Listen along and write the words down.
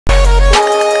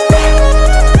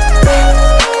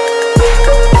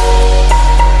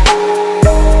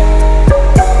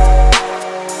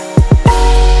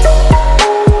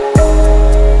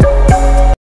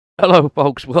Hello,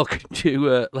 folks. Welcome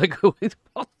to Lego with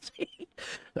Fonzie.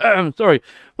 Sorry.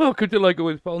 Welcome to Lego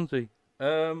with Fonzie.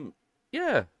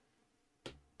 Yeah,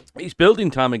 it's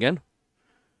building time again.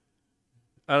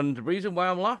 And the reason why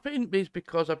I'm laughing is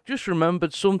because I've just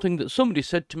remembered something that somebody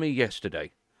said to me yesterday.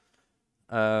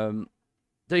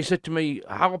 They said to me,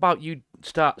 how about you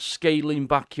start scaling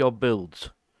back your builds?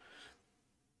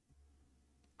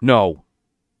 No.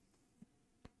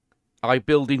 I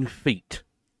build in feet.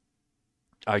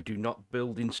 I do not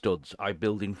build in studs. I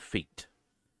build in feet.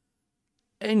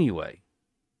 Anyway,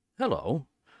 hello.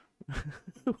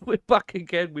 We're back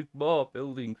again with more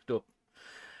building stuff.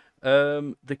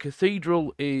 The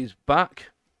cathedral is back,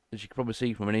 as you can probably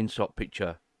see from an in-shot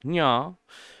picture. Yeah,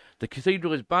 the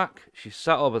cathedral is back. She's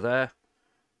sat over there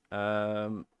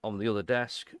on the other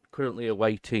desk, currently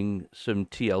awaiting some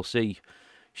TLC.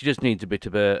 She just needs a bit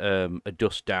of a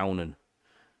dust down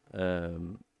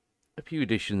and a few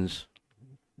additions.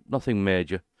 Nothing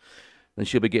major. And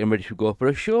she'll be getting ready to go for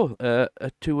a show,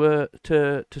 to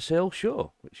sail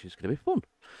show, which is going to be fun.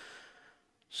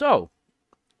 So,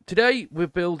 today we're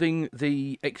building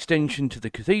the extension to the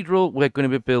cathedral. We're going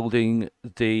to be building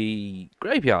the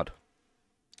graveyard.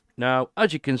 Now,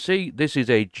 as you can see, this is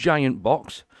a giant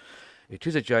box. It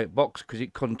is a giant box because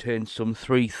it contains some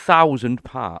 3,000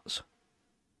 parts.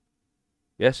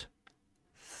 Yes?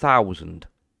 1,000.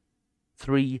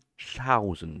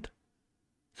 3,000.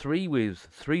 3 with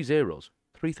 3 zeros.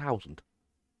 3,000.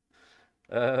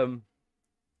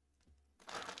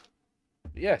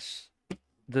 Yes.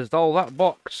 There's all that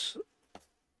box.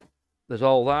 There's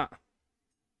all that.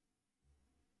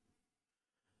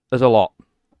 There's a lot.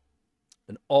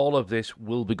 And all of this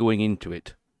will be going into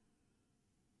it.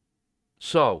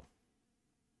 So,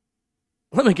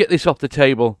 let me get this off the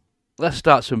table. Let's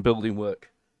start some building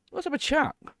work. Let's have a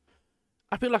chat.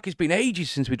 I feel like it's been ages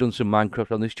since we've done some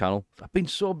Minecraft on this channel. I've been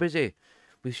so busy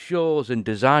with shows and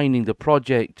designing the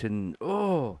project and,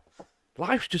 oh,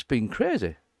 life's just been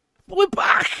crazy. But we're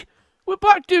back! We're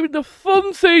back doing the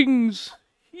fun things!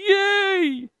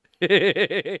 Yay!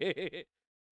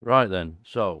 Right then,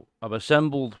 so I've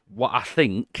assembled what I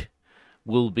think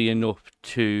will be enough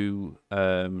to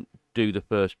do the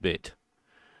first bit.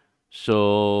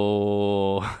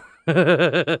 So,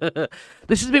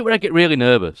 this is the bit where I get really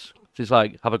nervous. It's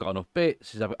like, have I got enough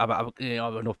bits? Have I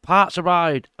enough parts to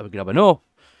ride? Are we going to have enough?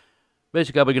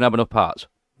 Basically, are we going to have enough parts?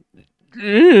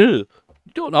 You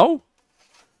don't know.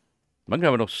 Am I going to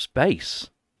have enough space?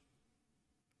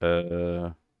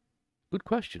 Good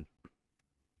question.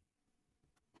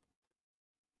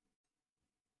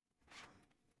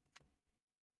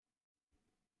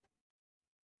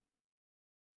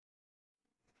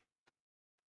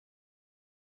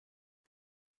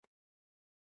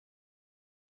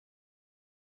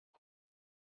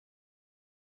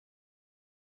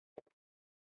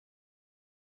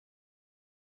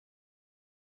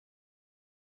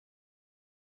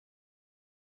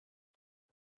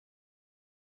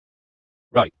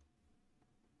 Right.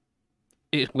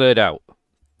 It's laid out.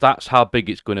 That's how big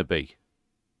it's going to be.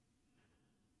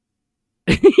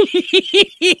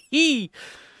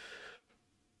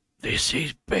 This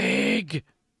is big.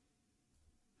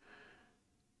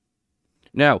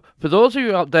 Now, for those of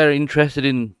you out there interested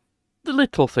in the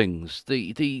little things,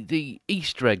 the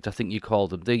Easter eggs, I think you call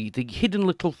them, the hidden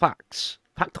little facts,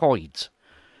 factoids.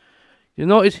 You'll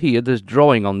notice here there's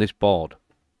drawing on this board.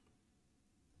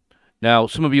 Now,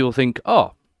 some of you will think,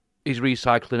 oh, he's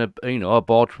recycling a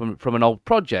board from an old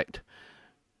project.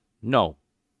 No.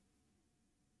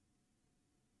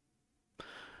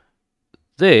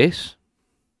 This,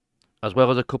 as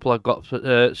well as a couple I've got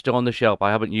still on the shelf,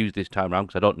 I haven't used this time around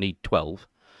because I don't need 12.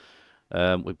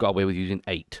 We've got away with using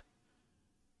 8.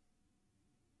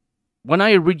 When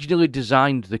I originally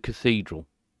designed the cathedral,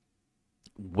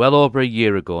 well over a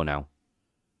year ago now,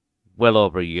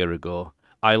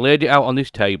 I laid it out on this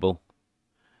table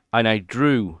and I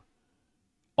drew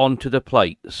onto the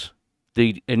plates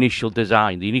the initial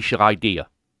design, the initial idea,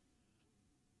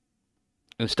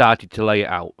 and started to lay it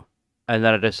out. And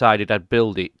then I decided I'd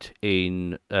build it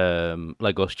in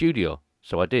Lego Studio,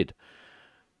 so I did.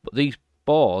 But these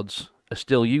boards are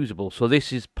still usable, so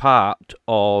this is part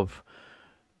of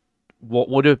what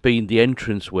would have been the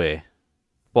entranceway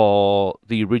for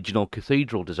the original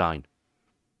cathedral design.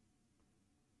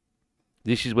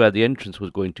 This is where the entrance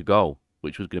was going to go,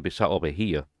 which was going to be sat over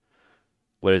here,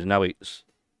 whereas now it's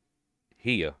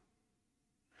here.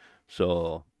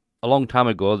 So a long time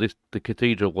ago, the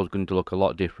cathedral was going to look a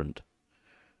lot different.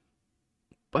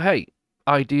 But hey,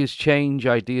 ideas change,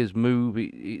 ideas move.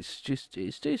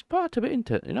 It's part of it, isn't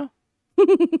it? You know.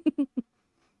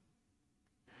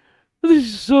 This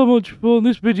is so much fun.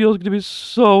 This video is going to be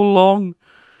so long.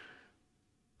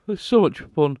 It's so much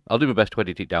fun. I'll do my best to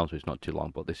edit it down so it's not too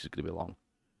long, but this is going to be long.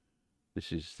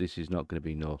 This is not going to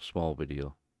be no small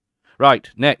video. Right,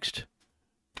 next.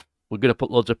 We're going to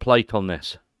put loads of plate on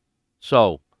this.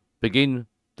 So, begin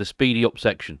the speedy up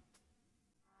section.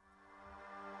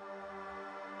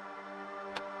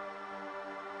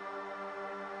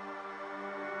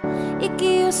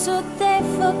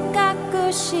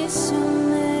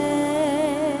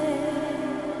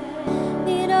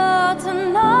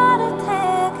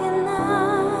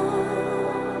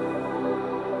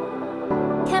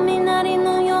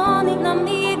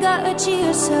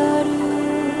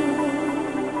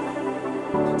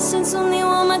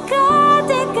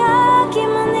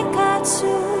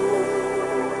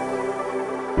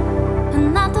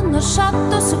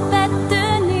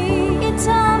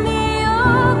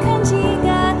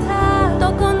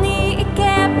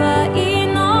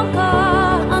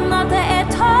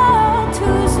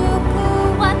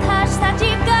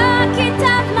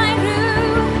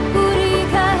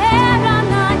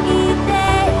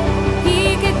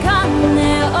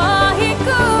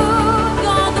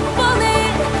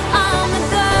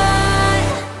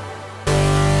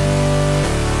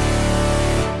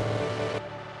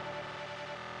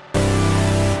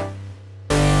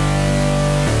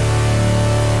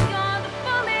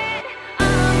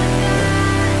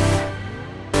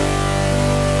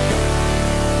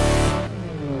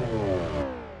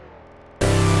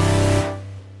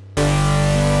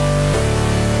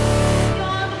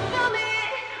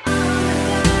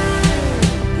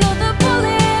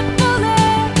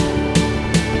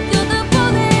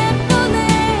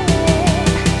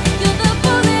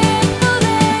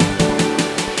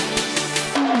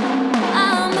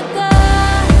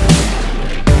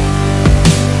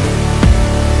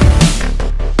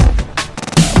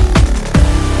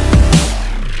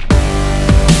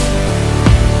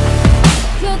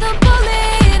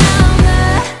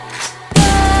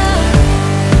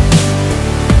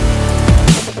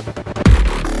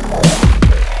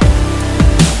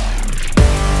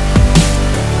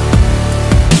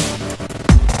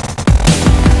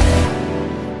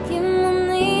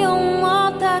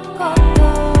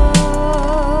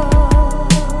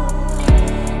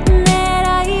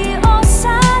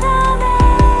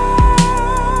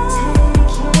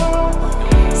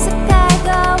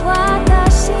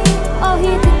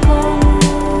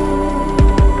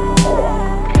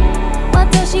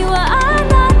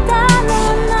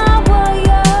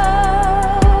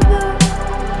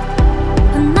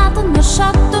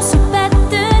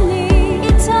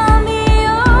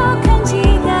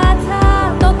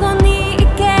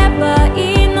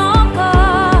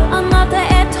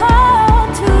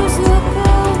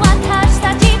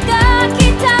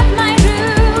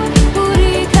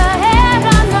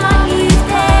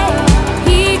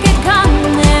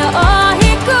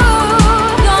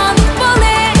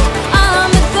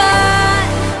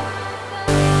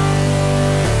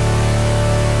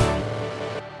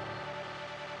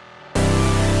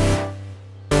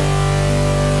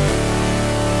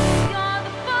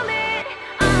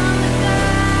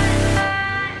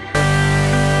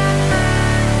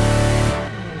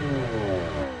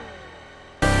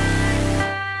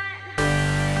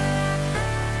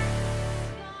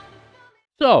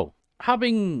 So,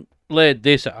 having laid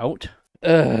this out,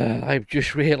 I've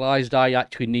just realised I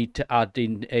actually need to add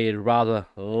in a rather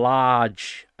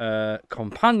large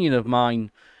companion of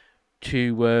mine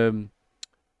to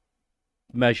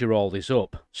measure all this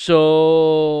up.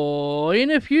 So,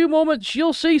 in a few moments,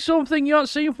 you'll see something you haven't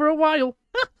seen for a while.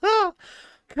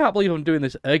 Can't believe I'm doing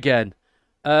this again.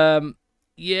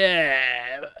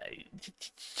 Yeah,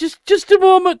 just a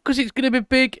moment, because it's going to be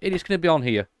big and it's going to be on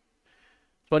here.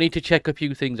 So I need to check a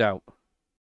few things out.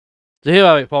 So here we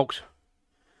have it, folks.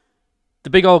 The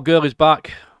big old girl is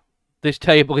back. This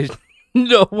table is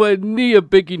nowhere near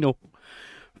big enough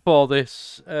for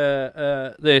this.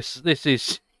 This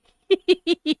is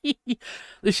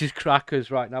this is crackers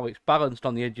right now. It's balanced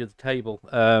on the edge of the table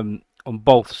on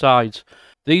both sides.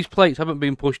 These plates haven't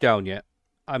been pushed down yet.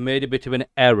 I made a bit of an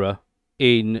error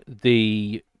in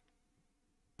the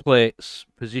plates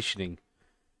positioning.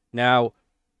 Now,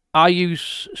 I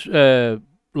use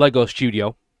Lego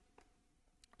Studio.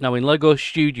 Now, in Lego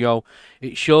Studio,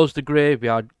 it shows the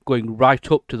graveyard going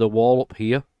right up to the wall up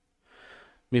here.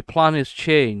 My plan has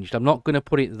changed. I'm not going to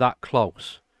put it that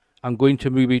close. I'm going to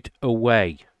move it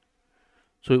away.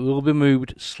 So it will be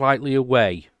moved slightly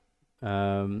away.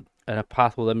 And a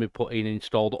path will then be put in and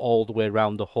installed all the way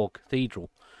around the whole cathedral.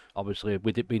 Obviously,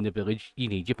 with it being the village, you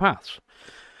need your paths.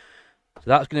 So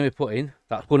that's going to be put in.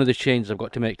 That's one of the changes I've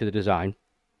got to make to the design.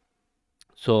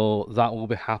 So that will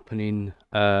be happening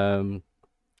over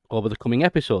the coming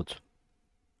episodes.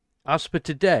 As for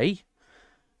today,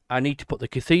 I need to put the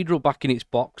cathedral back in its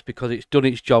box because it's done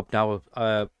its job now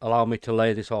of allowing me to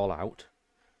lay this all out.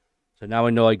 So now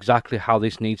I know exactly how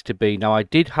this needs to be. Now I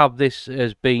did have this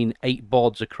as being 8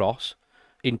 boards across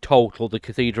in total, the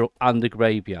cathedral and the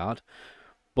graveyard.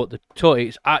 But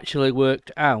it's actually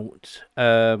worked out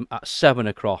at 7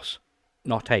 across,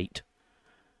 not 8.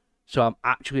 So I'm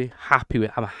actually happy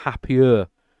I'm happier,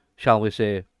 shall we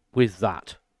say, with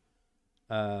that.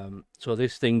 So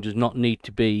this thing does not need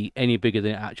to be any bigger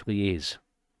than it actually is.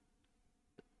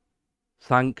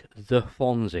 Thank the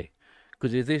Fonzie.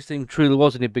 Because if this thing truly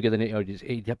was any bigger than it is,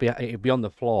 it'd be on the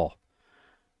floor.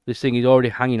 This thing is already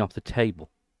hanging off the table.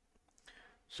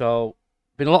 So,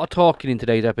 been a lot of talking in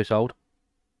today's episode.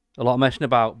 A lot of messing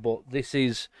about, but this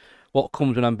is what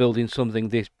comes when I'm building something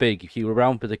this big. If you were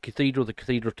around for the cathedral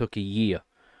took a year.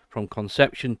 From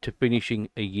conception to finishing,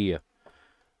 a year.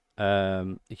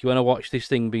 If you want to watch this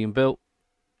thing being built,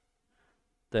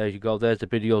 there you go. There's the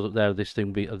videos up there of this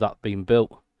thing of that being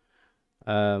built.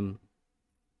 They'll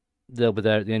be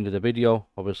there at the end of the video,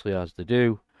 obviously, as they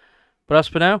do. But as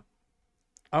for now,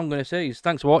 I'm going to say is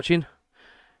thanks for watching.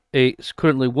 It's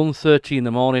currently 1:30 in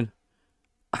the morning.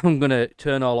 I'm going to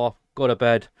turn all off, go to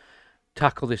bed,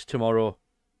 tackle this tomorrow.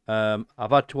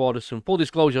 I've had to order some, full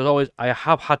disclosure as always, I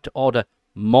have had to order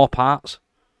more parts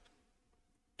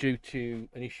due to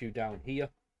an issue down here.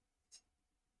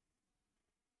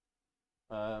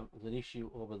 There's an issue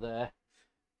over there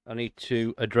I need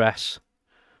to address.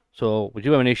 So we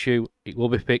do have an issue. It will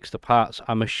be fixed. The parts,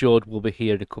 I'm assured, will be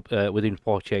here in within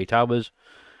 48 hours.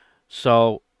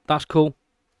 So that's cool.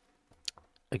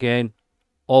 Again,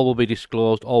 all will be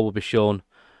disclosed. All will be shown.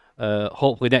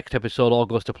 Hopefully next episode, all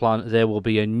goes to plan. There will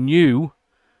be a new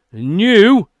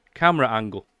camera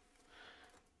angle.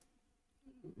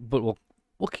 But we'll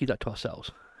keep that to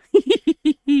ourselves.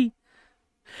 See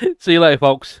you later,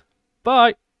 folks.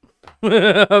 Bye.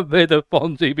 May the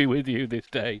Fonzie be with you this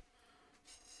day.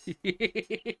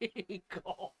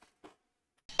 God.